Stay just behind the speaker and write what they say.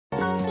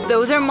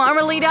Those are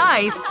marmalade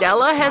eyes.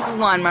 Stella has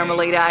one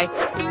marmalade eye.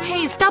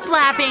 Hey, stop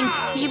laughing.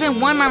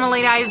 Even one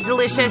marmalade eye is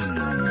delicious.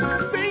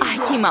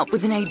 I came up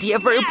with an idea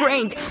for a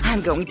prank.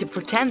 I'm going to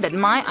pretend that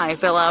my eye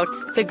fell out.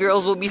 The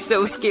girls will be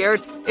so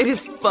scared. It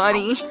is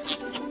funny.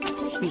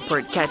 We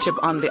pour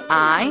ketchup on the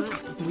eye.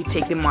 We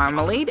take the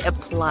marmalade,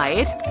 apply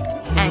it,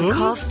 and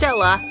call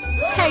Stella.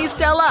 Hey,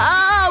 Stella!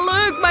 Ah,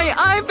 look! My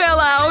eye fell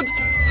out!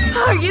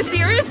 Are you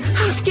serious?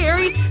 How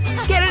scary!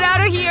 Get it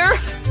out of here!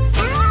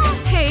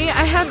 Hey,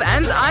 I have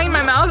Anne's eye in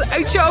my mouth.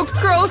 I choked.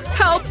 Girls,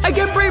 help! I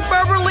can't breathe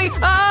properly.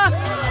 Ah!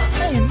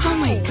 Oh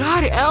my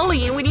god,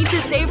 Ellie! We need to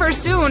save her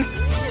soon.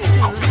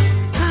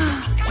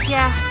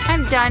 Yeah,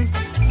 I'm done.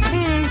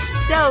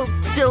 So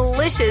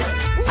delicious.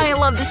 I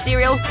love the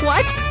cereal.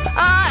 What?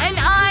 An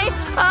eye!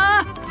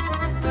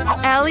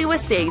 Ellie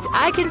was saved.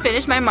 I can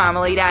finish my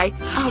marmalade eye.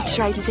 I'll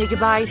try to take a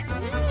bite.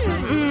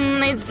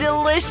 It's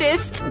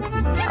delicious.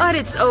 But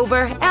it's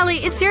over. Ellie,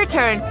 it's your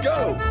turn.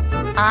 Go!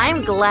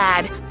 I'm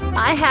glad.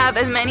 I have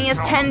as many as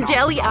 10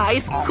 jelly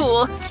eyes.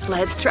 Cool.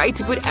 Let's try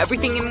to put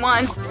everything in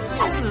once.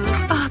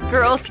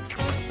 Girls,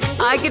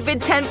 I could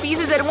fit 10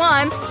 pieces at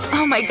once.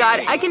 Oh my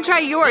god, I can try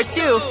yours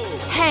too.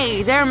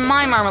 Hey, they're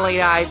my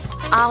marmalade eyes.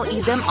 I'll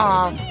eat them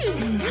all.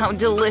 How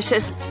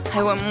delicious.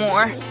 I want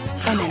more.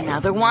 And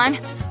another one.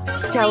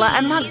 Stella,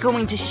 I'm not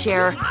going to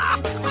share.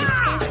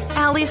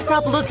 Allie,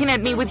 stop looking at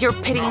me with your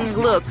pitying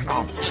look.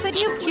 But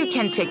You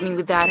can't take me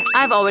with that.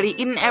 I've already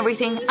eaten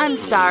everything. I'm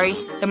sorry.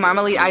 The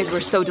marmalade eyes were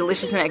so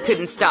delicious and I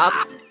couldn't stop.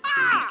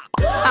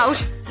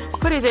 Ouch.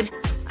 What is it?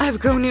 I've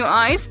grown new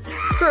eyes?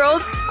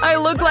 Girls, I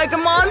look like a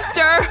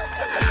monster.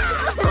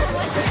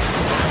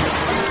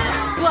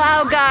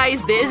 Wow,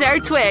 guys, these are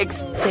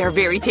Twix. They're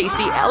very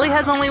tasty. Ellie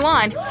has only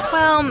one.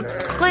 Well,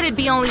 let it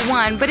be only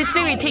one, but it's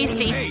very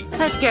tasty.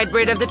 Let's get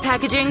rid of the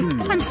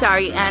packaging. I'm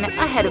sorry, Anne.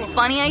 I had a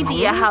funny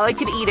idea how I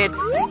could eat it.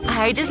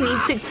 I just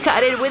need to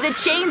cut it with a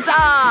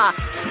chainsaw.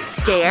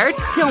 Scared?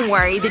 Don't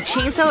worry, the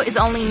chainsaw is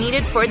only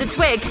needed for the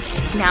Twix.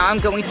 Now I'm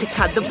going to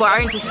cut the bar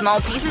into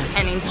small pieces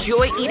and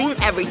enjoy eating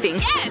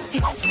everything.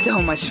 It's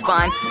so much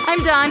fun.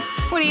 I'm done.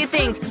 What do you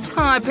think?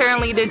 Oh,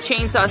 apparently the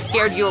chainsaw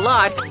scared you a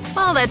lot.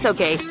 Well, that's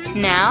okay.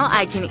 Now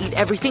I can eat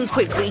everything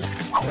quickly.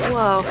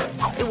 Whoa,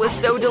 it was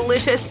so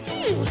delicious.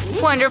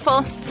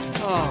 Wonderful.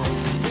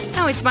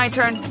 Now it's my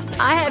turn.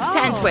 I have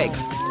 10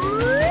 Twix.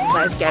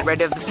 Let's get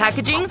rid of the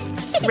packaging.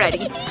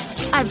 Ready.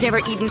 I've never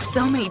eaten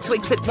so many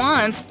Twix at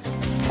once.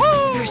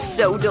 They're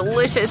so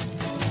delicious.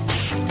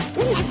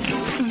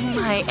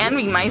 I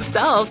envy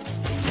myself.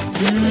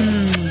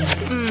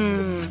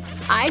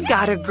 I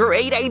got a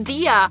great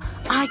idea.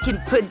 I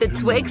can put the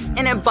Twix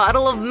in a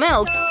bottle of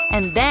milk,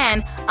 and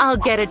then I'll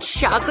get a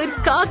chocolate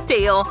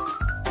cocktail.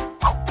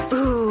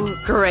 Ooh,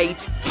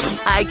 great.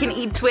 I can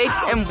eat Twix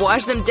and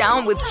wash them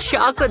down with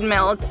chocolate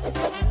milk.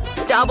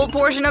 Double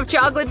portion of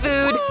chocolate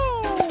food.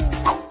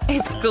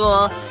 It's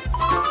cool.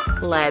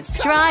 Let's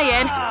try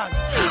it.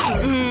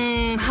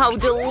 How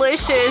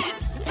delicious.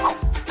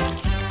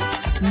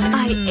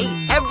 I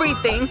ate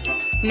everything.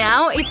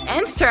 Now it's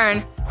Anne's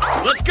turn.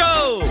 Let's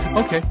go!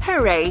 Okay.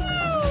 Hooray.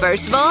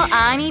 First of all,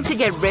 I need to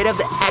get rid of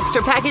the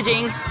extra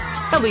packaging.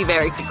 It'll be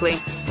very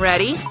quickly.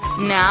 Ready?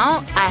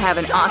 Now, I have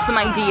an awesome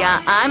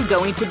idea. I'm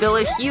going to build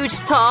a huge,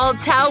 tall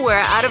tower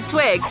out of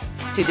Twix.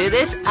 To do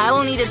this, I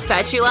will need a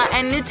spatula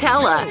and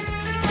Nutella.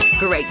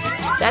 Great.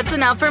 That's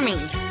enough for me.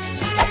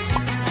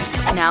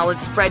 Now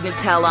let's spread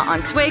Nutella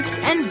on Twix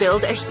and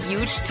build a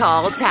huge,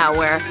 tall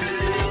tower.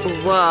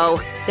 Whoa,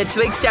 the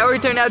Twix tower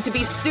turned out to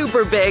be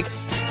super big.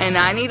 And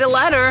I need a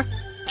ladder.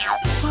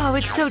 Whoa,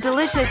 it's so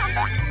delicious.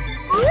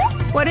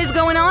 What is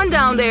going on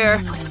down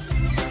there?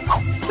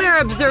 We're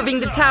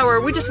observing the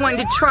tower. We just wanted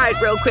to try it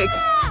real quick.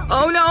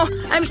 Oh no,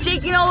 I'm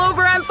shaking all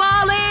over. I'm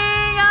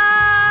falling!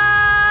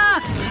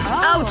 Ah!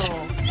 Ouch!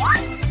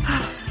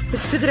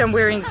 It's good that I'm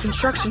wearing a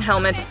construction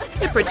helmet.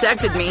 It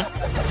protected me.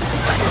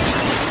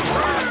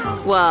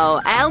 Whoa,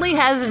 Allie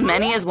has as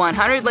many as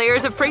 100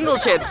 layers of Pringle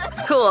chips.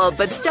 Cool,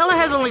 but Stella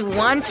has only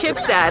one chip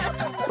set.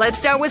 Let's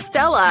start with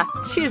Stella.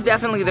 She's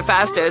definitely the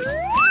fastest.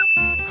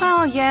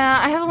 Oh yeah,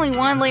 I have only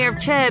one layer of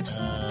chips.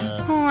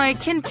 Oh, I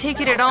can't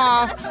take it at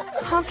all.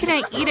 How can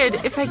I eat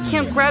it if I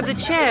can't grab the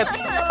chip?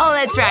 Oh,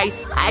 that's right.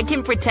 I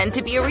can pretend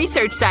to be a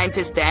research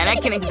scientist. Then I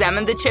can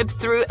examine the chip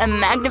through a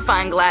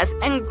magnifying glass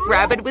and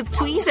grab it with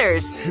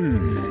tweezers.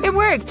 It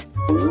worked.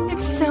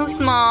 It's so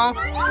small.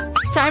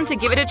 It's time to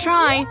give it a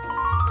try.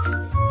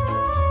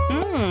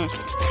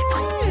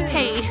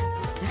 Hey,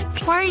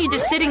 why are you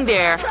just sitting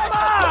there?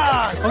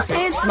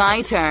 Okay. It's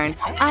my turn.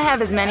 I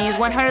have as many as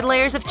 100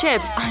 layers of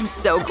chips. I'm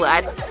so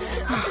glad.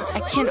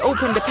 I can't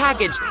open the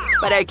package,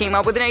 but I came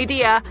up with an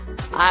idea.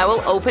 I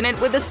will open it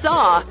with a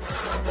saw.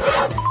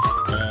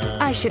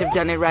 I should have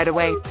done it right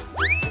away.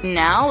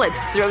 Now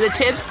let's throw the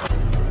chips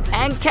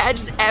and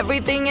catch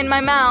everything in my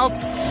mouth.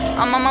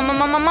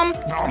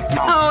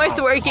 Oh,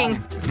 it's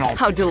working.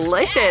 How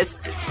delicious.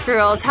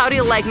 Girls, how do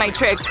you like my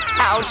trick?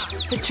 Ouch,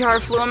 the jar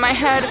flew on my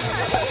head.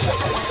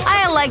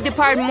 I like the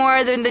part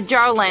more than the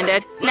jar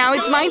landed. Now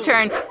it's my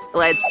turn.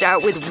 Let's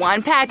start with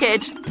one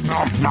package.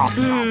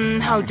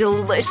 How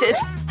delicious.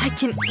 I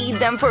can eat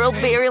them for a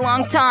very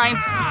long time.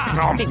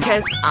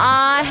 Because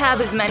I have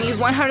as many as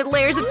 100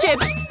 layers of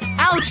chips.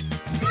 Ouch!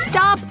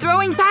 Stop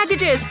throwing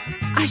packages!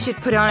 I should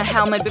put on a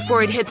helmet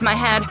before it hits my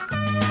head.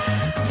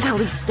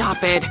 Ellie,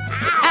 stop it.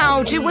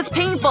 Ouch, it was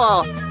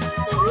painful.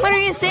 What are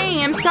you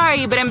saying? I'm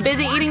sorry, but I'm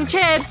busy eating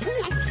chips.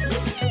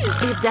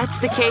 If that's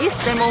the case,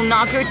 then we'll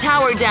knock your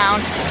tower down.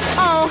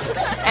 Oh,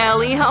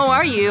 Ellie, how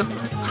are you?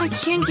 I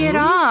can't get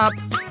up.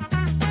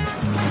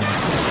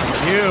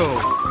 Ew.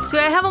 Do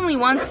I have only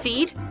one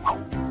seed?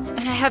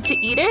 And I have to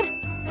eat it?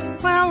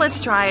 Well,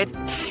 let's try it.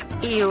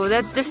 Ew,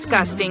 that's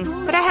disgusting.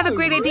 But I have a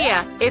great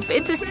idea. If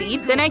it's a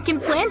seed, then I can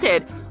plant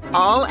it.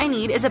 All I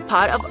need is a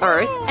pot of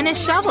earth and a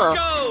shovel.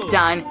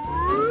 Done.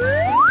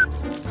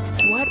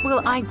 What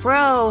will I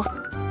grow?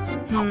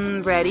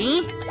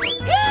 Ready?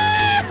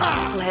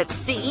 Let's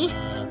see.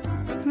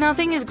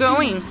 Nothing is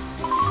growing.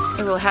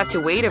 It will have to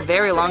wait a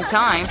very long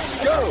time.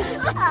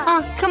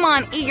 Oh, come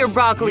on, eat your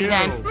broccoli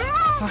then.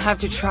 I'll have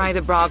to try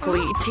the broccoli.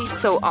 It tastes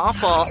so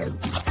awful.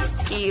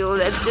 Ew,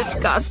 that's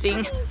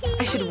disgusting.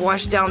 I should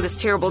wash down this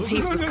terrible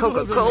taste with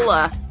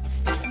Coca-Cola.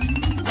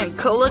 And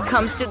cola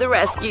comes to the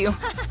rescue.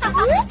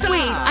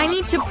 Wait, I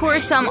need to pour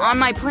some on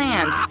my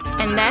plant.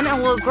 And then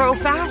it will grow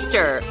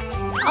faster.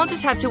 I'll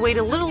just have to wait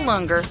a little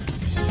longer.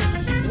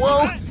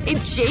 Whoa,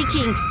 it's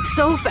shaking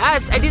so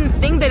fast. I didn't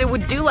think that it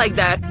would do like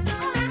that.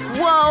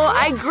 Whoa,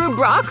 I grew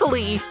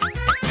broccoli.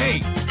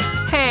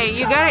 Hey,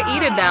 you gotta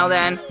eat it now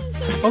then.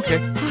 Okay.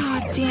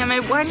 Oh, damn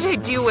it, why did I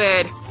do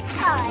it?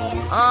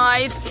 Oh,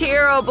 it's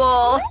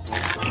terrible.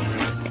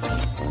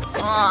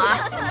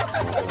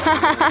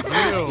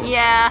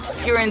 Yeah,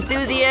 your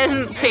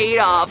enthusiasm paid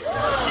off.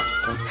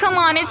 Come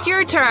on, it's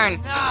your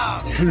turn.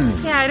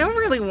 Yeah, I don't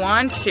really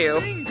want to.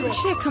 What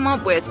should I come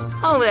up with?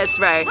 Oh, that's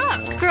right.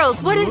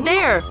 Girls, what is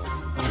there?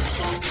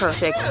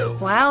 Perfect.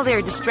 While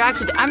they're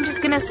distracted, I'm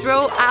just gonna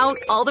throw out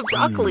all the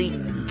broccoli.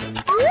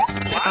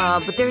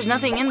 But there's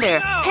nothing in there.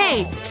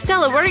 Hey,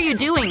 Stella, what are you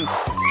doing?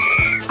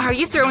 Are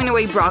you throwing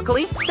away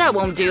broccoli? That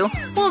won't do.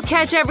 We'll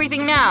catch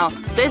everything now.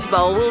 This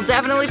bowl will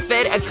definitely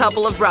fit a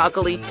couple of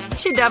broccoli.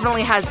 She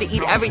definitely has to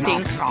eat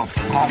everything.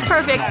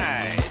 Perfect.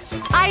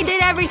 I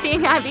did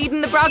everything. I've eaten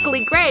the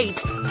broccoli.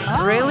 Great.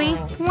 Really?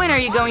 When are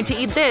you going to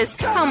eat this?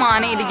 Come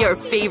on, eat your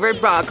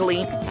favorite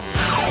broccoli.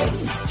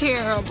 It's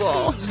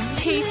terrible.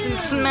 Taste and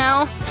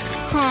smell.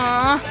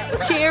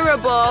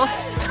 Terrible.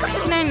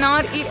 Can I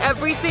not eat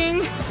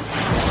everything?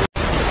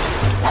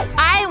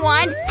 I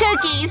want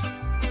cookies.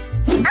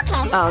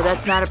 Okay. Oh,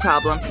 that's not a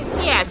problem.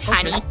 Yes,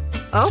 honey.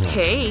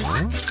 Okay.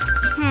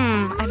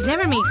 I've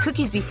never made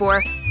cookies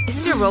before.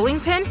 Is it a rolling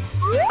pin?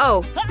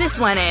 Oh, this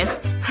one is.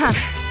 Huh.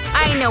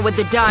 I know what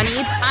the dough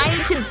needs. I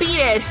need to beat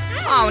it.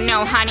 Oh,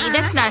 no, honey.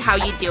 That's not how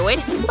you do it.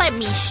 Let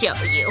me show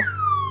you.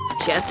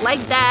 Just like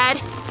that.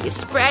 You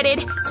spread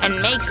it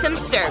and make some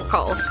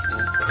circles.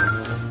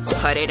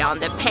 Put it on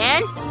the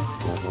pan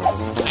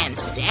and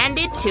send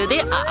it to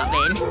the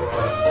oven.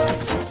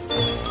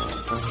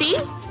 See?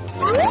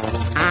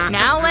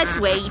 Now let's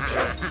wait.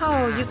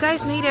 Oh, you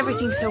guys made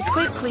everything so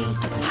quickly.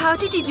 How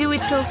did you do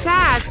it so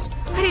fast?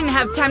 I didn't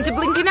have time to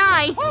blink an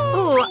eye.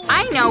 Ooh,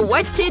 I know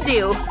what to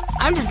do.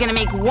 I'm just gonna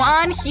make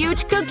one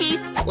huge cookie.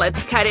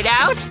 Let's cut it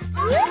out.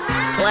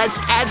 Let's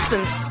add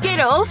some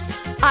Skittles.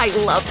 I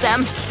love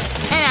them.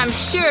 And I'm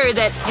sure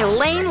that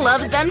Elaine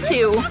loves them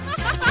too.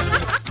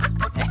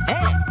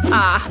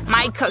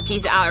 My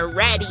cookies are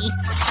ready.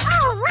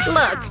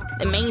 Look,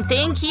 the main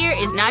thing here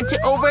is not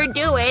to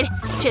overdo it.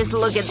 Just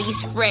look at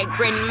these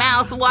fragrant,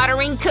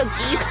 mouth-watering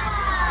cookies.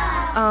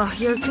 Oh,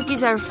 your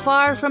cookies are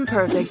far from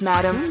perfect,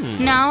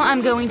 madam. Now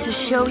I'm going to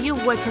show you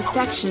what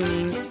perfection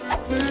means.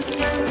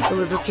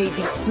 Lubricate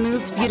these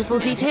smooth, beautiful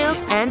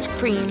details and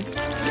cream.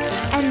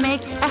 And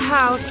make a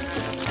house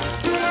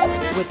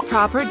with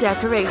proper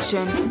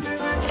decoration.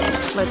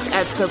 Let's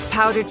add some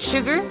powdered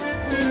sugar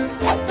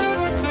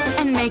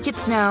and make it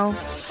snow.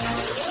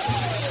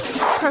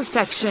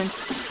 Perfection.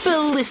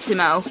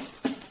 Bellissimo.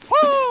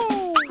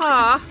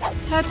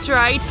 That's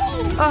right.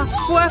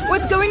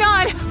 What's going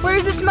on?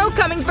 Where's the smoke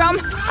coming from?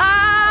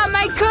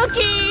 My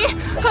cookie!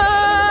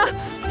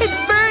 It's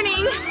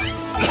burning!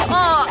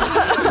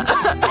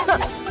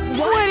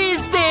 What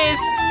is this?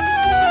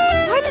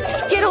 Why did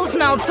Skittles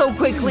melt so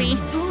quickly?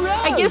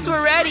 I guess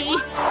we're ready.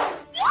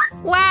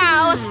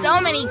 Wow, so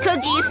many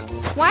cookies.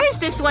 Why is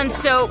this one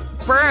so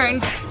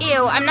burnt?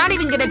 Ew, I'm not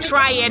even gonna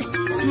try it.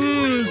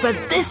 But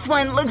this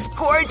one looks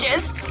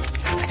gorgeous.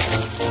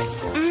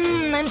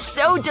 And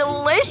so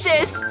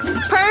delicious.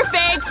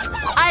 Perfect.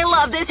 I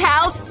love this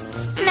house.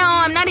 No,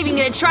 I'm not even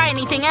gonna try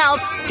anything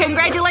else.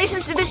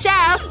 Congratulations to the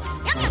chef.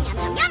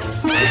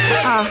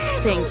 Oh,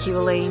 thank you,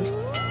 Elaine.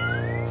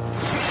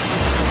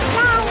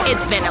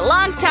 It's been a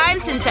long time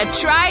since I've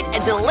tried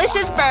a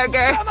delicious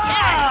burger.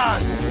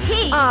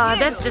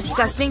 That's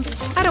disgusting.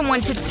 I don't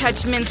want to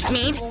touch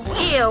mincemeat.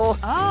 Ew.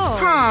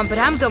 But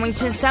I'm going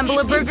to assemble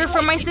a burger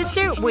for my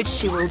sister, which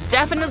she will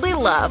definitely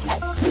love.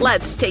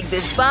 Let's take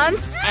these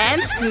buns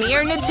and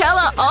smear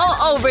Nutella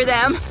all over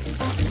them.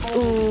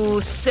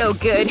 Ooh, so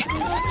good.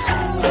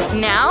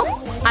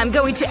 Now, I'm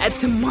going to add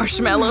some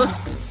marshmallows.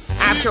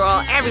 After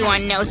all,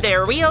 everyone knows that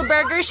a real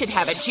burger should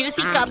have a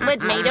juicy cutlet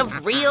made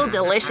of real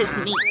delicious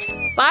meat.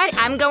 But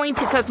I'm going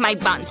to cook my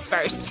buns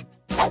first.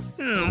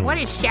 What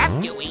is Chef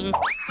doing?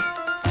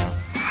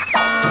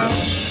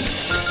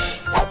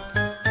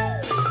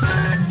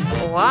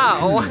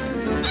 Whoa.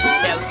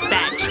 Those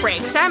bad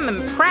tricks, I'm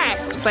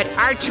impressed. But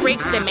are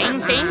tricks the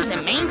main thing?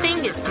 The main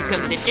thing is to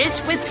cook the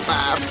dish with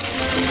love.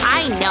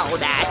 I know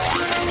that.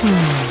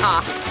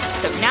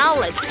 So now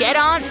let's get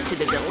on to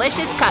the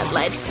delicious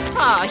cutlet.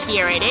 Oh,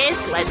 here it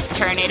is. Let's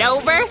turn it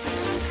over.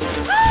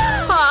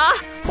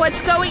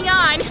 What's going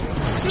on?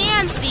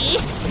 Nancy!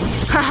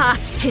 Haha,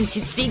 can't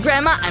you see,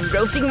 Grandma? I'm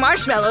roasting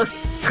marshmallows.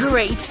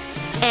 Great.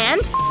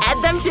 And add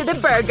them to the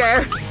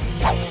burger.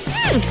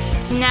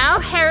 Now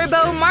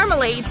Haribo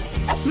marmalades.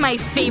 My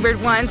favorite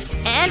ones.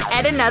 And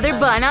add another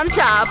bun on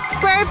top.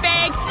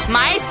 Perfect!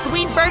 My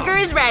sweet burger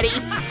is ready.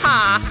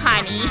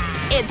 Honey.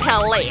 It's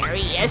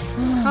hilarious.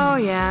 Oh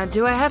yeah,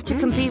 do I have to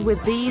compete with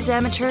these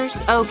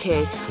amateurs?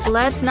 Okay,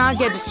 let's not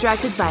get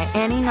distracted by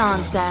any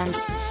nonsense.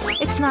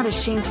 It's not a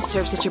shame to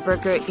serve such a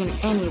burger in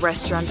any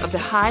restaurant of the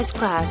highest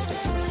class.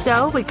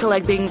 So, we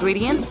collect the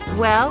ingredients.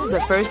 Well, the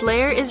first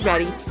layer is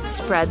ready.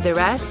 Spread the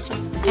rest.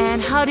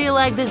 And how do you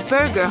like this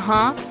burger,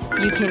 huh?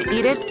 You can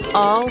eat it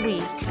all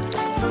week.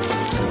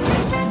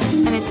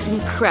 And it's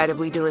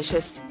incredibly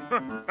delicious.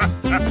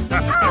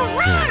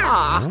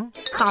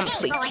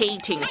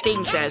 Complicating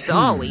things as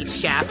always,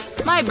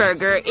 Chef. My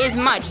burger is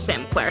much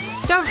simpler.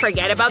 Don't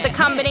forget about the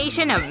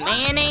combination of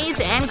mayonnaise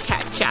and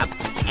ketchup.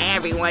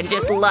 Everyone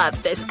just loves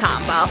this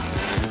combo.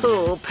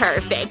 Ooh,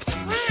 perfect.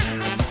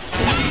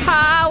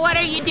 What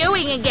are you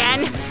doing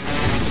again?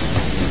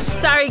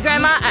 Sorry,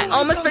 Grandma, I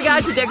almost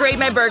forgot to decorate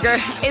my burger.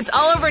 It's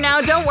all over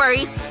now, don't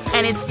worry.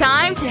 And it's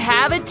time to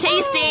have a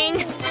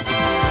tasting.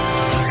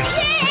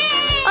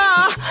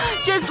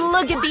 Just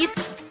look at these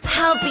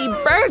healthy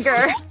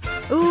burger.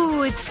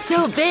 Ooh, it's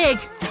so big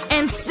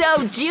and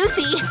so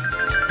juicy.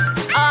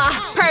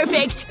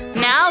 Perfect.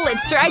 Now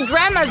let's try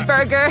Grandma's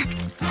burger.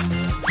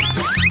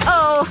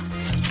 Oh,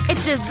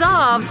 it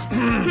dissolved.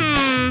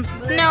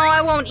 No,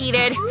 I won't eat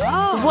it.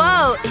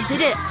 Whoa, is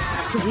it a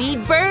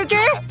sweet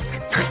burger?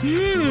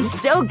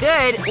 So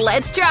good.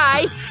 Let's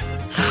try.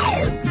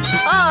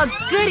 Oh,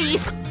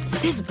 goodies.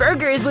 This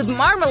burger is with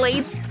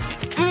marmalades.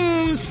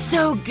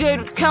 So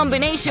good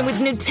combination with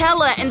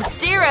Nutella and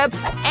syrup.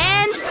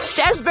 And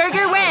Chef's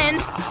burger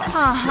wins.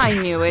 I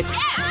knew it.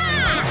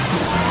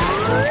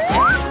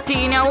 Do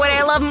you know what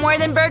I love more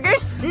than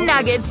burgers?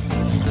 Nuggets.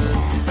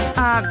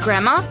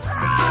 Grandma?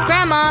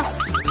 Grandma,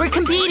 we're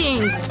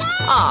competing.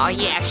 Oh,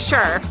 yeah,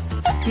 sure.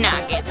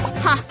 Nuggets.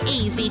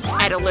 Easy.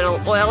 Add a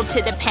little oil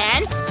to the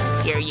pan.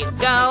 Here you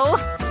go.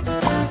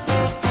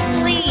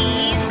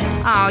 Please.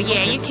 Oh,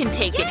 yeah, you can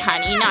take it,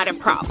 honey. Not a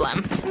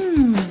problem.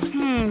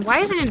 Why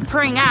isn't it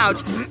pouring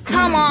out?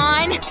 Come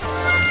on!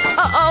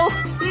 Uh-oh!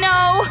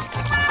 No!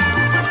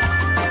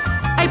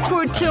 I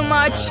poured too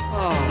much.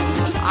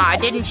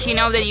 Didn't you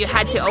know that you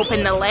had to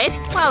open the lid?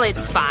 Well,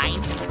 it's fine.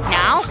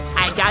 Now,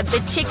 I got the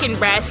chicken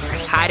breast.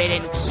 Cut it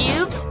in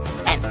cubes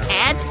and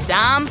add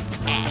some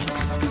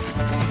eggs.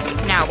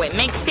 Now we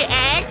mix the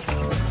egg.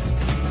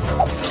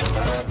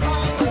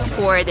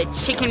 Pour the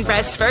chicken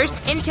breast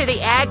first into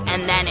the egg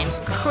and then in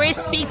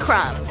crispy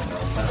crumbs.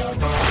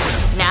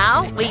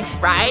 Now, we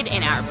fry it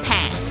in our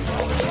pan.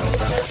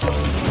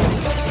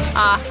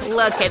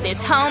 Look at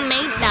this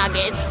homemade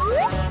nuggets.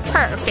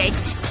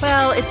 Perfect.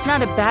 Well, it's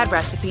not a bad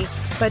recipe,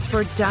 but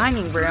for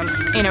dining room.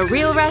 In a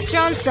real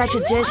restaurant, such a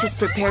dish is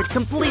prepared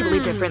completely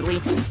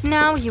differently.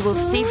 Now you will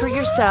see for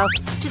yourself.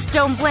 Just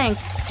don't blink.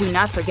 Do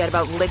not forget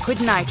about liquid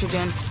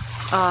nitrogen.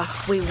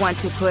 We want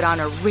to put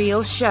on a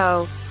real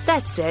show.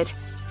 That's it.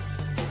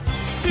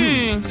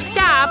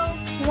 Stop.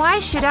 Why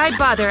should I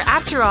bother?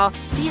 After all,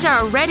 these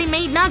are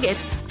ready-made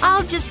nuggets.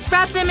 I'll just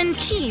wrap them in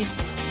cheese.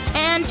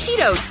 And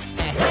Cheetos.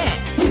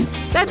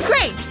 That's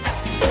great.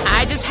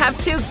 I just have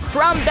to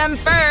crumb them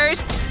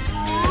first.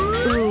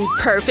 Ooh,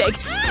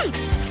 perfect.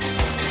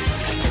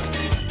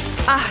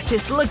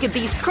 Just look at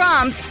these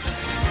crumbs.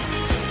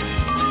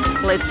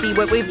 Let's see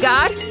what we've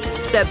got.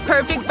 The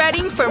perfect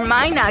bedding for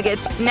my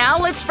nuggets. Now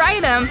let's fry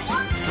them.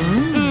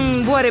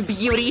 What a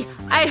beauty.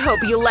 I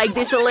hope you like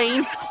this,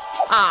 Elaine.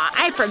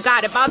 I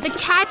forgot about the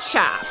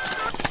ketchup.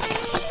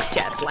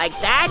 Just like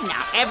that,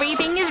 now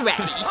everything is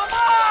ready.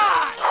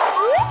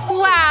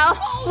 Wow,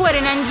 what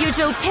an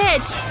unusual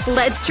pitch.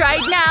 Let's try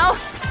it now.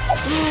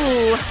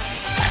 Ooh.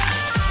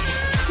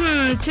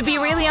 To be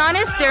really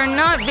honest, they're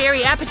not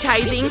very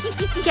appetizing.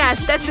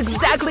 Yes, that's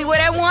exactly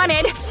what I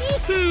wanted.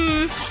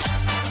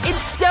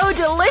 It's so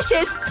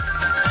delicious.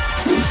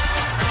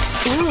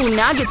 Ooh,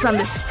 nuggets on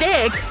the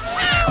stick.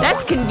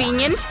 That's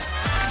convenient.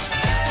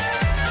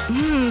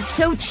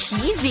 So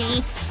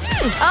cheesy.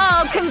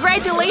 Oh,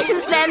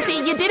 congratulations, Nancy.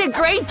 You did a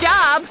great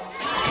job.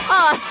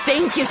 Oh,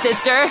 thank you,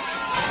 sister.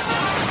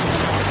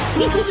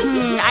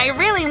 I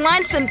really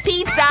want some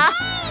pizza.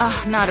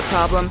 Not a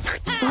problem.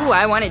 Ooh,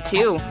 I want it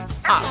too.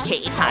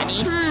 Okay,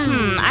 honey.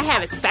 I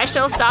have a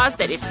special sauce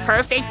that is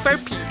perfect for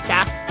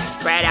pizza.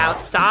 Spread out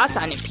sauce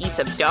on a piece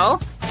of dough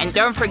And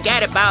don't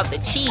forget about the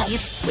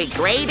cheese we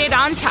grated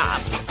on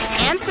top.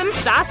 And some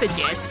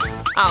sausages.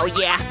 Oh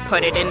yeah,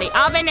 put it in the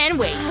oven and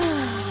wait.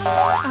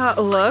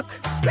 Look.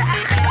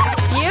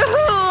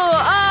 Yoo-hoo!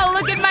 Oh,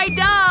 look at my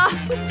doll!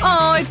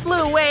 Oh, it flew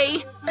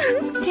away.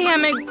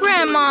 Damn it,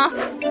 Grandma.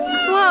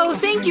 Whoa,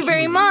 thank you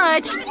very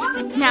much.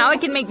 Now I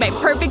can make my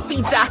perfect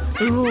pizza.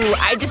 Ooh,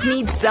 I just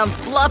need some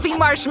fluffy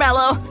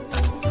marshmallow.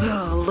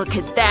 Oh, look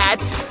at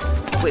that.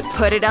 We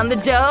put it on the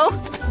dough.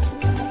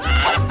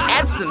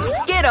 Add some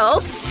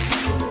Skittles.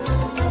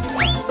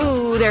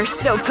 Ooh, they're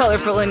so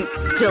colorful and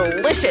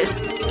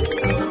delicious.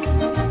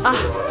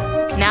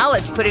 Now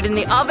let's put it in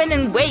the oven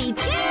and wait.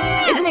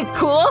 Isn't it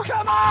cool?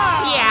 Come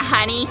on! Yeah,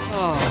 honey.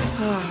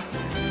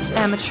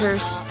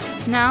 Amateurs.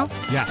 Now,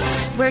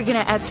 Yes. we're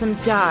gonna add some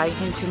dye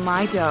into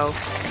my dough.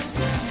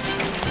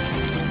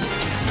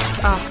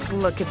 Oh,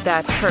 look at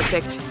that.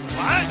 Perfect.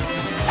 What?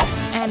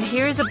 And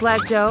here's a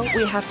black dough.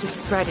 We have to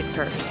spread it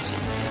first.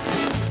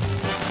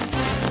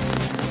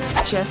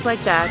 Just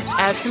like that.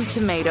 Add some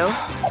tomato.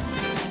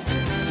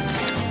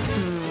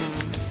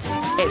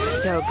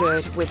 It's so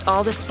good with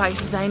all the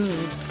spices I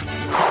need.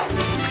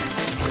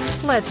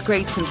 Let's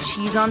grate some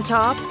cheese on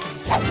top.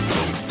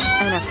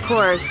 And of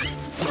course,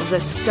 the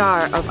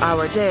star of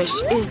our dish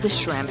is the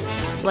shrimp.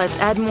 Let's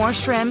add more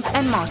shrimp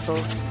and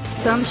mussels.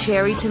 Some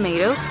cherry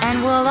tomatoes, and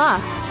voila!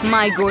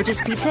 My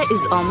gorgeous pizza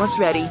is almost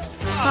ready.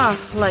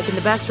 Like in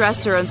the best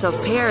restaurants of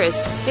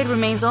Paris, it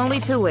remains only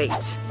to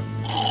wait.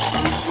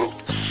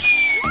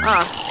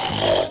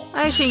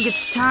 I think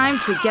it's time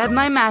to get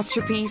my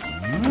masterpiece.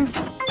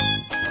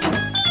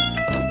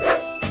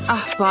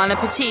 Bon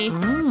appetit.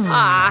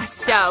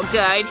 So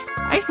good.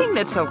 I think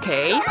that's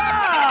okay.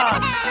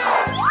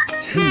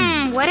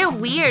 What a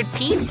weird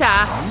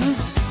pizza.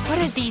 What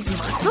are these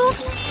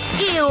mussels?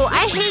 Ew,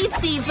 I hate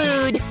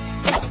seafood.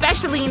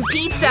 Especially in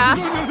pizza.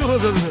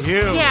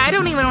 Yeah, I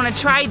don't even want to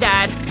try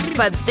that.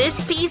 But these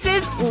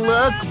pieces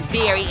look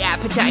very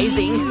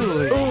appetizing.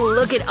 Ooh,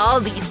 look at all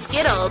these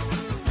Skittles.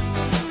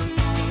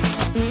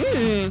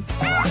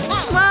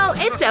 Well,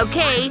 it's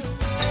okay.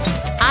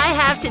 I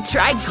have to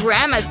try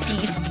Grandma's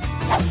piece.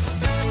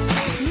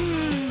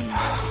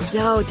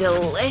 So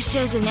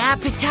delicious and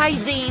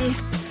appetizing.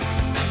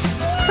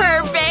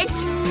 Perfect!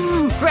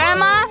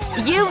 Grandma,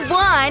 you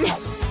won!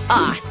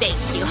 Aw,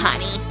 thank you,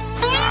 honey.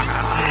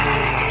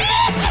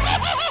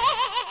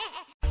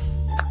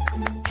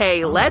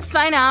 Hey, let's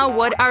find out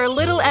what our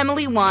little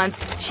Emily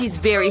wants. She's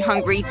very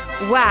hungry.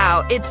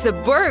 Wow, it's a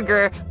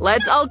burger.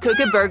 Let's all cook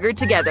a burger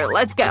together.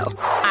 Let's go.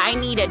 I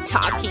need a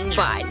talking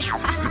bun.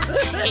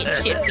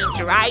 It should be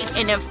dried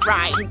in a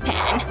frying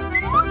pan.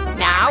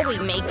 Now we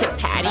make a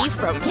patty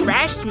from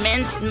fresh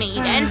minced meat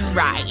and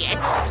fry it.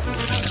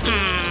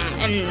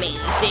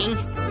 Amazing.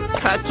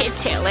 Cook it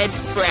till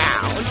it's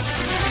brown.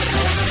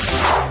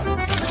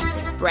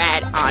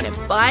 Spread on a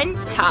bun,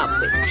 topped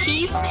with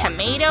cheese,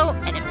 tomato,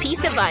 and a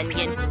piece of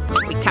onion.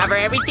 We cover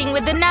everything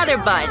with another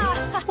bun.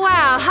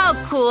 Wow, how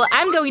cool.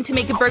 I'm going to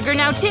make a burger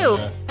now too.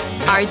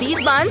 Are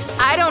these buns?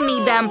 I don't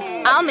need them.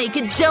 I'll make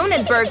a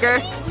donut burger.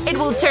 It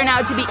will turn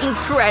out to be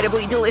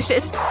incredibly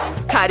delicious.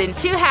 Cut in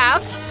 2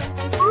 halves.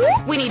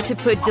 We need to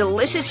put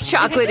delicious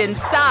chocolate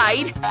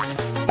inside.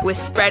 We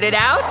spread it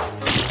out.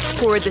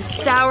 Pour the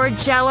sour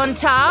gel on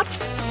top.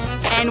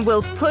 And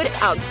we'll put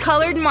out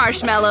colored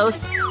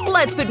marshmallows.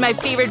 Let's put my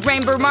favorite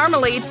rainbow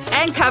marmalades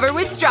and cover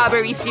with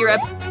strawberry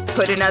syrup.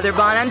 Put another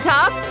bun on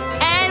top.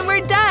 And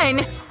we're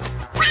done.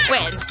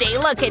 Wednesday,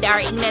 look at our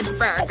Enid's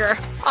burger.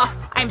 Oh,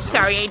 I'm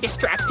sorry I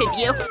distracted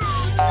you.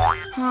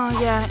 Oh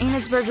yeah,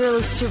 Enid's burger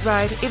looks too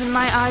bright. Even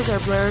my eyes are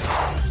blurred.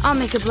 I'll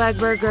make a black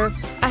burger.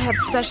 I have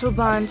special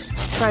buns.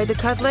 Fry the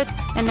cutlet.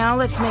 And now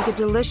let's make a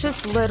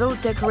delicious little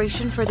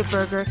decoration for the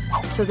burger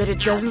so that it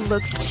doesn't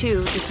look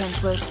too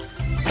defenseless.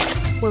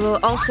 We will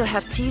also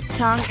have teeth,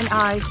 tongue, and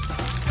eyes.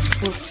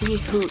 We'll see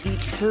who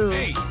eats who.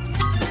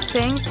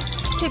 Thing,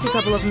 take a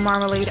couple of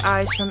marmalade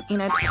eyes from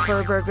Enid for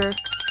a burger.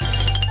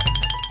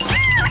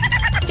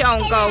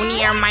 Don't go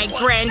near my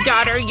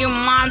granddaughter, you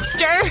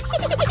monster!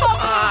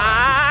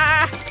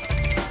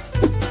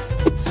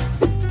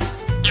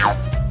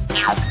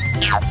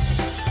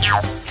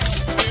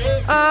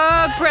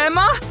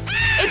 Grandma?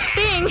 It's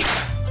Thing!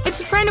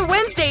 It's a friend of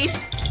Wednesday's!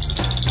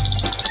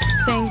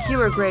 Thing, you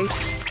were great.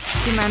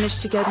 You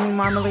managed to get me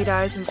marmalade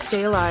eyes and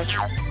stay alive.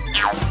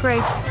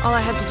 Great. All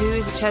I have to do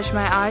is attach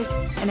my eyes,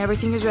 and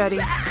everything is ready.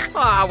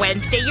 Aw,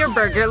 Wednesday, your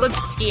burger looks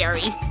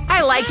scary.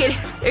 I like it.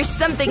 There's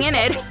something in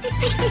it.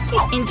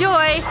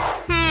 Enjoy!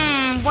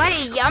 What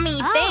a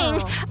yummy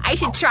thing. I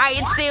should try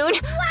it soon.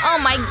 Oh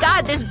my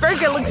god, this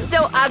burger looks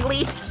so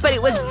ugly. But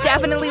it was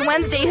definitely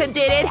Wednesday who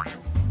did it.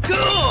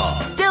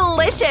 Cool!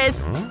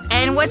 Delicious!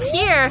 And what's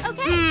here?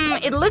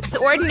 It looks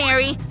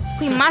ordinary.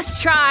 We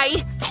must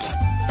try.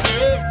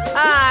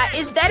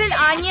 Is that an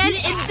onion?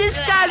 It's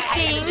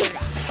disgusting.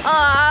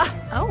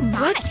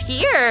 What's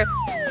here?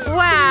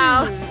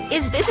 Wow.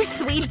 Is this a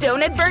sweet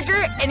donut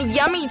burger and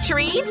yummy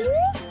treats?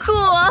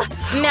 Cool.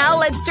 Now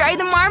let's try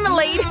the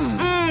marmalade.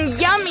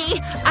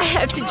 Yummy. I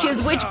have to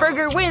choose which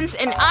burger wins,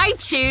 and I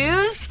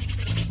choose…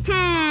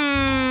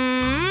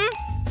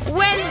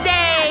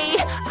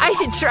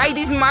 should try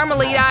these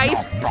marmalade eyes.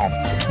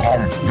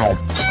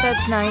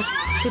 That's nice.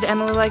 Did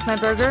Emily like my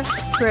burger?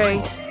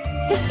 Great.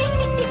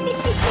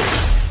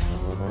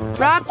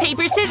 Rock,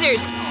 paper,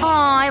 scissors. Oh,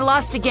 I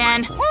lost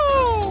again.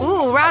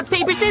 Ooh, rock,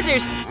 paper,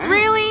 scissors.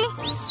 Really?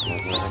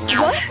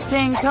 What?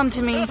 Thing, come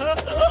to me.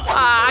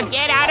 Aw,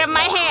 get out of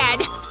my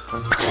head.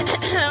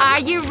 Are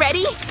you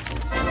ready?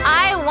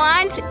 I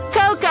want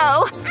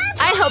cocoa.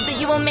 I hope that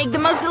you will make the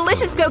most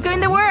delicious cocoa in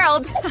the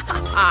world.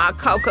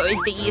 Cocoa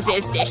is the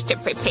easiest dish to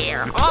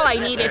prepare. All I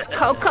need is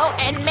cocoa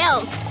and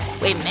milk.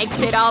 We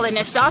mix it all in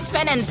a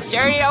saucepan and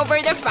stir it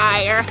over the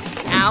fire.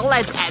 Now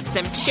let's add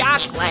some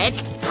chocolate.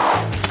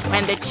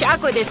 When the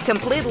chocolate is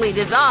completely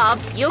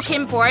dissolved, you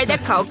can pour the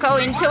cocoa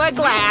into a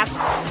glass.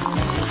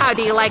 How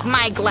do you like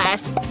my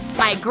glass?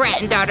 My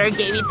granddaughter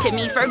gave it to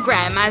me for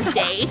Grandma's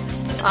Day.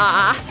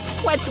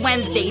 What's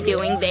Wednesday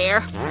doing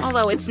there?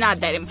 Although it's not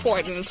that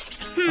important.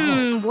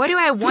 What do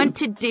I want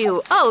to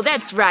do? Oh,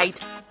 that's right.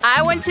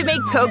 I want to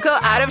make cocoa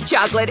out of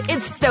chocolate.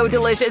 It's so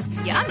delicious.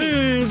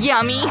 Yummy.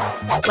 Yummy.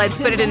 Let's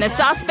put it in a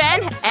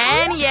saucepan.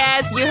 And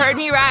yes, you heard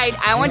me right.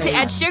 I want to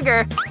add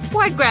sugar.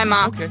 What,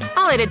 Grandma? Okay.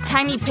 I'll add a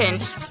tiny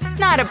pinch.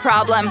 Not a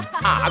problem.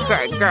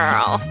 Good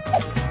girl.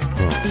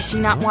 Is she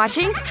not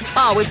watching?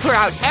 Oh, we pour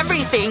out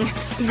everything.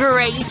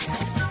 Great.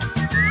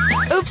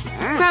 Oops,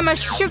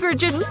 Grandma's sugar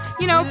just,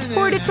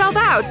 poured itself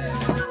out.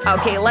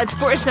 Okay, let's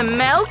pour some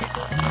milk.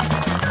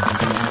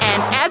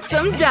 And add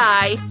some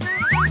dye.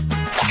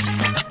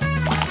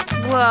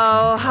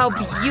 Whoa, how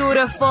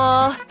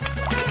beautiful.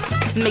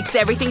 Mix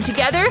everything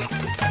together.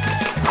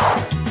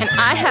 And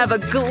I have a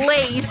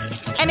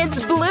glaze. And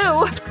it's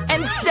blue.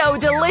 And so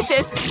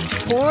delicious.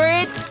 Pour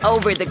it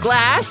over the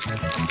glass.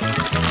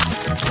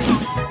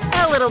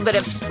 A little bit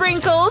of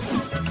sprinkles.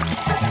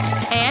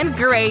 And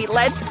great,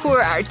 let's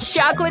pour our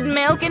chocolate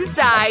milk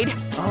inside.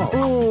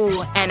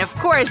 Ooh, and of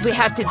course we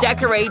have to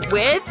decorate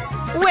with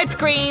whipped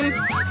cream.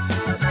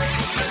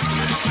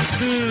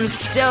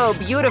 So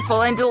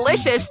beautiful and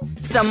delicious.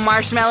 Some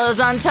marshmallows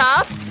on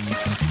top.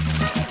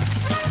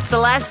 The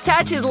last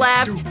touch is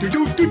left.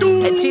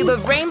 A tube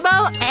of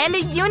rainbow and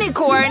a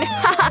unicorn.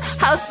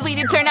 How sweet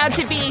it turned out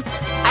to be.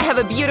 I have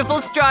a beautiful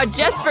straw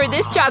just for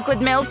this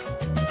chocolate milk.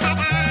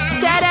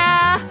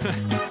 Ta-da!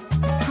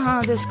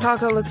 Oh, this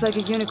cocoa looks like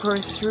a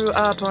unicorn threw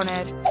up on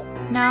it.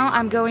 Now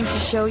I'm going to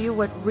show you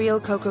what real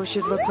cocoa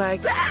should look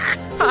like.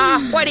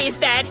 What is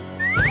that?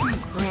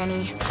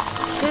 Granny.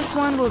 This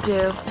one will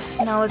do.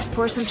 Now let's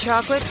pour some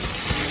chocolate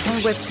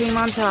and whipped cream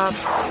on top.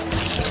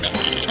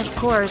 Of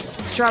course,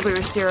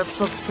 strawberry syrup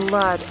for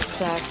blood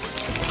effect.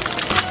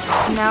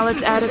 Now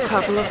let's add a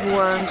couple of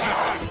worms.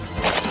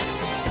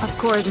 Of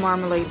course,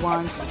 marmalade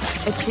ones.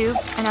 A tube,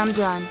 and I'm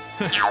done.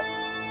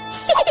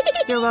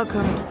 You're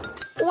welcome.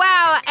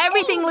 Wow,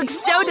 everything looks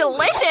so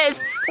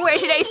delicious! Where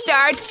should I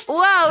start?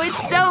 Whoa,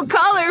 it's so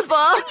colorful!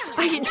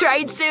 I should try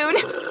it soon.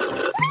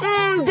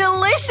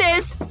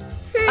 Delicious!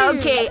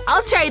 Okay,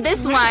 I'll try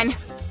this one.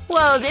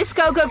 Whoa, this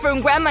cocoa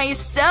from Grandma is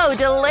so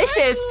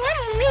delicious!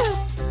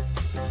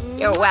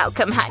 You're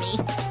welcome, honey.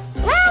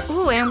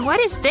 Ooh, and what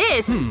is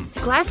this?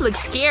 The glass looks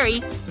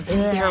scary.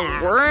 And there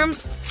are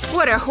worms?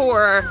 What a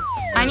horror!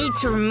 I need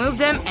to remove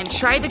them and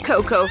try the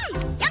cocoa.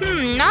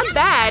 Not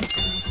bad.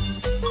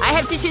 I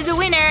have to choose a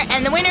winner,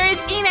 and the winner is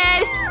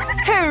Enid!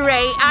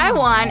 Hooray, I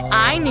won!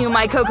 I knew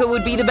my cocoa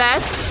would be the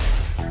best.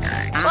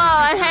 Oh,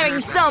 I'm having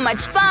so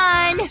much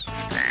fun!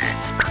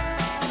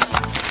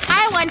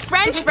 I want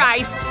French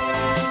fries!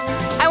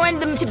 I want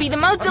them to be the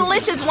most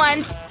delicious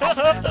ones!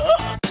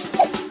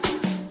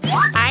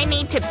 I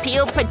need to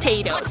peel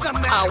potatoes.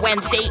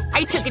 Wednesday,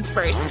 I took it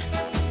first.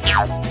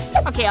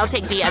 Okay, I'll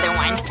take the other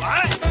one.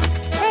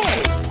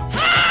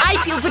 I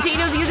peel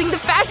potatoes using the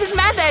fastest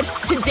method!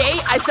 Today,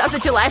 I saw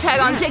such a life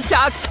hack on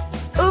TikTok.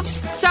 Oops,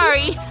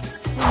 sorry.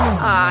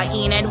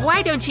 Enid,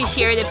 why don't you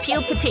share the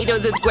peeled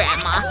potatoes with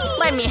Grandma?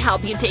 Let me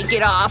help you take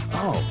it off.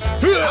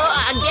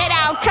 Get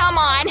out, come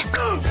on!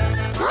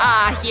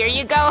 Here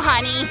you go,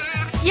 honey.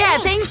 Yeah,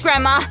 thanks,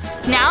 Grandma.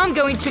 Now I'm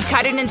going to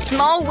cut it in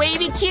small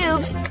wavy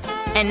cubes.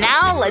 And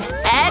now let's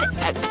add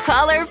a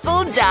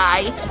colorful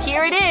dye.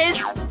 Here it is.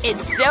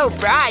 It's so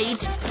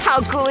bright.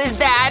 How cool is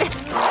that?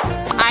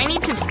 I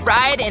need to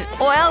fry it in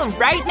oil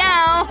right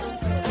now.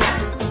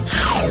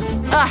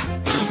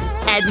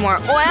 Add more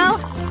oil.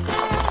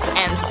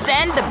 And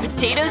send the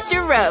potatoes to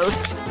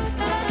roast.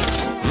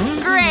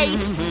 Great!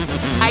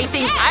 I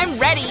think I'm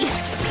ready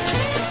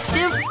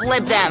to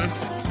flip them.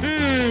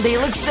 They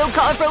look so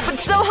colorful but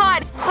so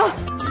hot.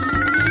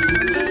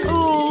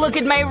 Ooh, look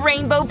at my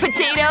rainbow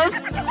potatoes.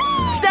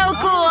 So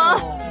cool!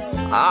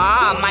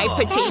 My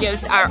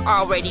potatoes are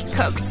already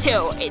cooked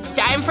too. It's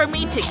time for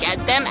me to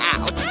get them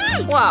out.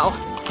 Whoa,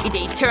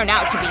 they turn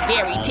out to be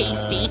very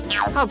tasty.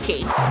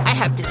 Okay, I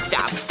have to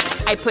stop.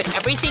 I put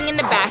everything in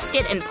the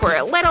basket and pour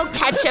a little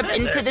ketchup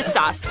into the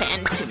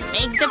saucepan to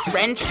make the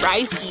French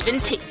fries even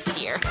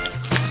tastier.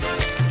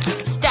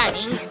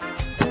 Stunning.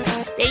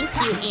 Thank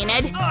you,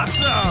 Enid.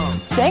 Awesome!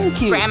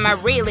 Thank you. Grandma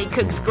really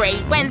cooks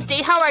great.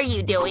 Wednesday, how are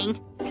you doing?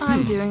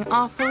 I'm doing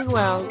awfully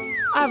well.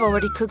 I've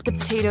already cooked the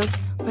potatoes,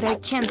 but I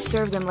can't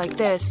serve them like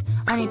this.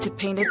 I need to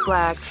paint it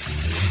black.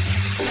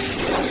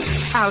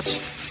 Ouch.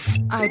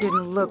 I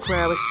didn't look where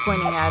I was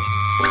pointing at.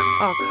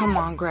 Oh, come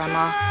on,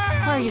 Grandma.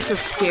 Why are you so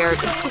scared?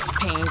 It's just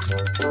paint.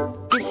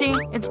 You see?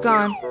 It's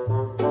gone.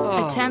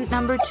 Attempt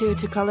number 2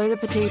 to color the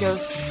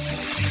potatoes.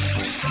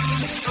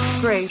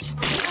 Great.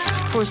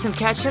 Pour some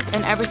ketchup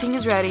and everything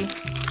is ready.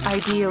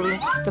 Ideally,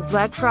 the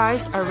black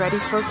fries are ready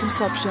for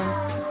consumption.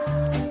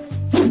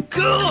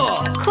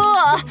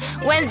 Cool!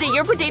 Wednesday,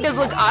 your potatoes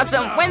look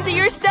awesome. Wednesday,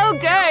 you're so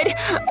good.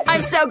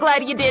 I'm so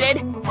glad you did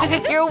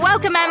it. You're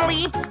welcome,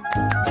 Emily.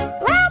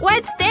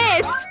 What's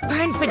this?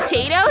 Burned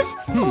potatoes?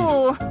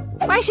 Ooh,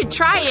 I should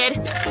try it.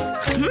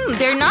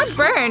 They're not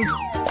burned.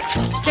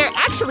 They're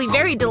actually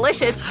very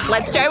delicious.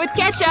 Let's try with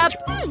ketchup.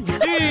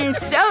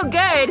 So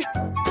good.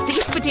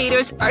 These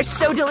potatoes are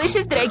so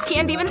delicious that I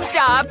can't even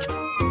stop.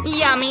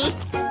 Yummy.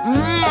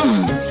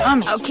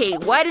 Yummy. Okay,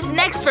 what is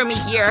next for me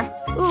here?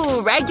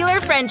 Ooh, regular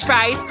French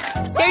fries.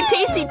 They're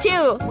tasty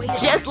too,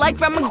 just like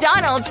from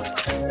McDonald's.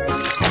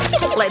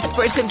 Let's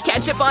pour some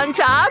ketchup on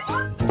top.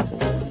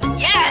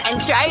 Yes!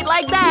 And try it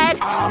like that.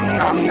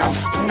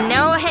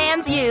 No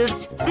hands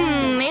used.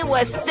 It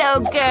was so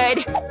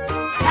good.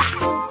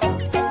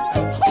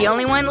 The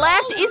only one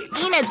left is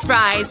Enid's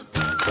fries.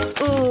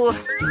 Ooh,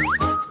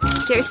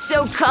 they're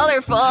so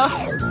colorful.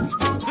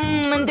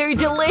 And they're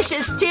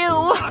delicious too.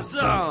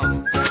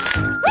 Awesome!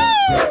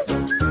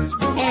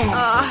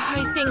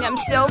 I think I'm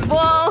so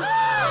full.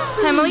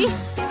 Emily,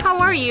 how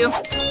are you?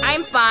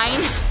 I'm fine.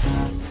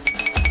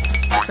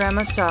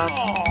 Grandma, stop.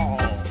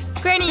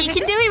 Granny, you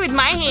can do it with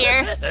my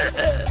hair.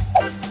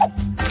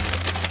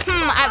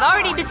 I've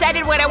already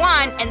decided what I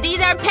want, and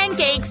these are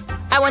pancakes.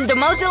 I want the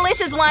most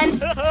delicious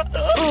ones.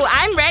 Ooh,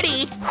 I'm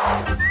ready.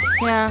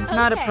 Yeah,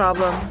 not a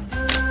problem.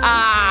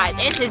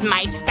 This is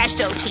my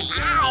specialty.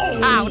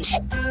 Ouch.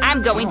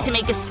 I'm going to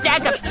make a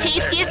stack of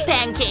tastiest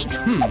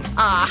pancakes.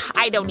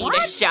 I don't need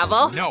a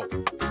shovel. No.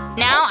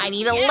 Now I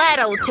need a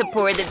ladle to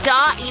pour the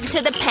dough into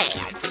the pan.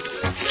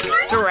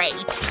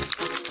 Great.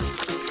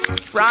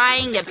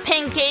 Frying a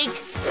pancake.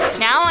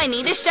 Now I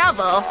need a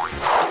shovel.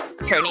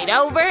 Turn it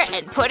over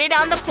and put it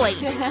on the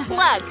plate.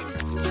 Look.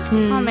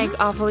 I'll make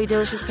awfully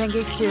delicious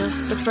pancakes too.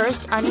 But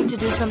first, I need to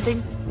do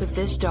something with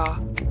this dough.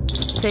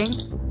 Thing?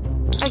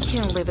 I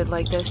can't leave it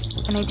like this.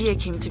 An idea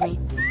came to me.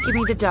 Give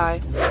me the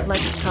dye.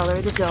 Let's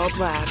color the dough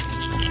black.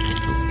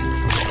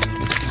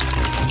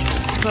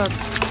 Look.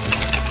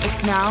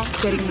 It's now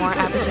getting more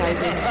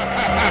appetizing.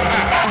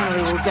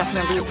 Emily will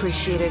definitely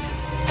appreciate it.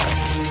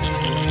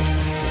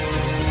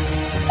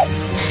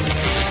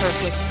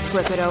 Perfect.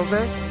 Flip it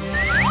over.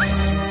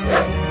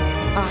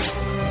 Oh,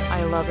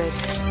 I love it.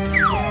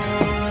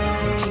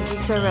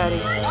 Pancakes are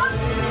ready.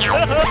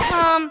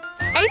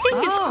 I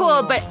think it's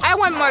cool, but I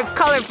want more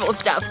colorful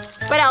stuff.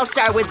 But I'll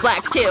start with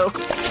black too.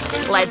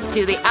 Let's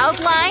do the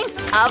outline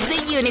of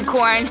the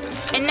unicorn.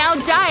 And now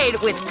dye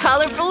it with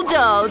colorful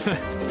doughs.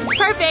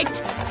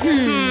 Perfect.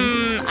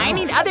 I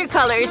need other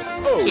colors.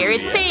 Here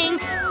is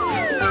pink.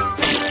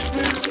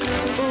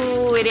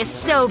 Ooh, it is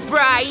so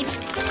bright.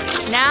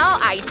 Now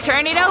I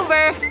turn it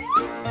over.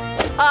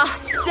 Oh,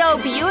 so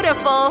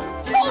beautiful.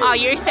 Oh,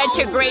 you're such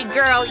a great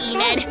girl,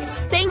 Enid.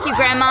 Thank you,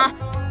 Grandma.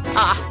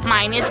 Oh,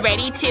 mine is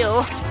ready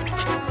too.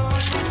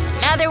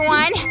 Another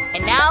one.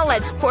 And now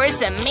let's pour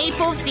some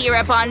maple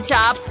syrup on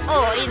top.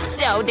 Oh, it's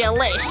so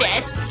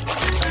delicious.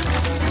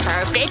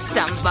 Perfect.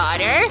 Some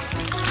butter.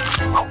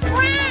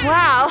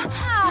 Wow.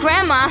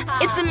 Grandma,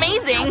 it's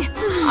amazing.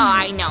 Oh,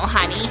 I know,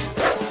 honey.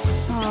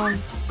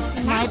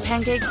 My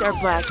pancakes are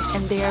black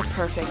and they are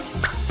perfect.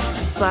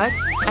 But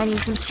I need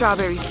some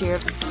strawberry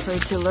syrup for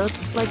it to look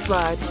like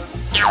blood.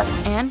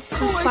 And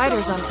some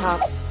spiders on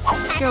top.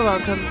 You're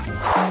welcome.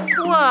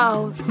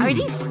 Whoa, are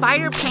these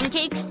spider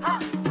pancakes?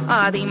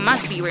 They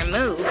must be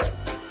removed.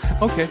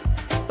 Okay.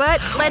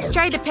 But let's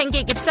try the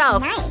pancake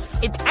itself.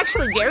 It's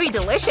actually very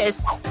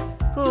delicious.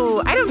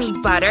 Ooh, I don't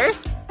need butter.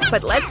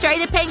 But let's try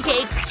the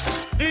pancake.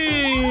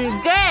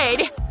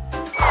 Good.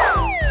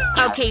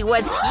 Okay,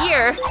 what's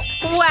here?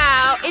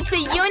 Wow, it's a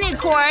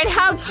unicorn.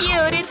 How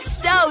cute. It's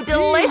so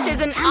delicious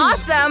and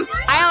awesome.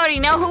 I already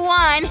know who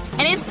won.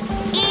 And it's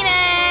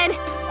Enid.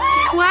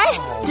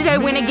 What? Did I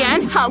win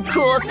again? How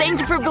cool. Thank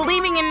you for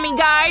believing in me,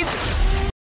 guys.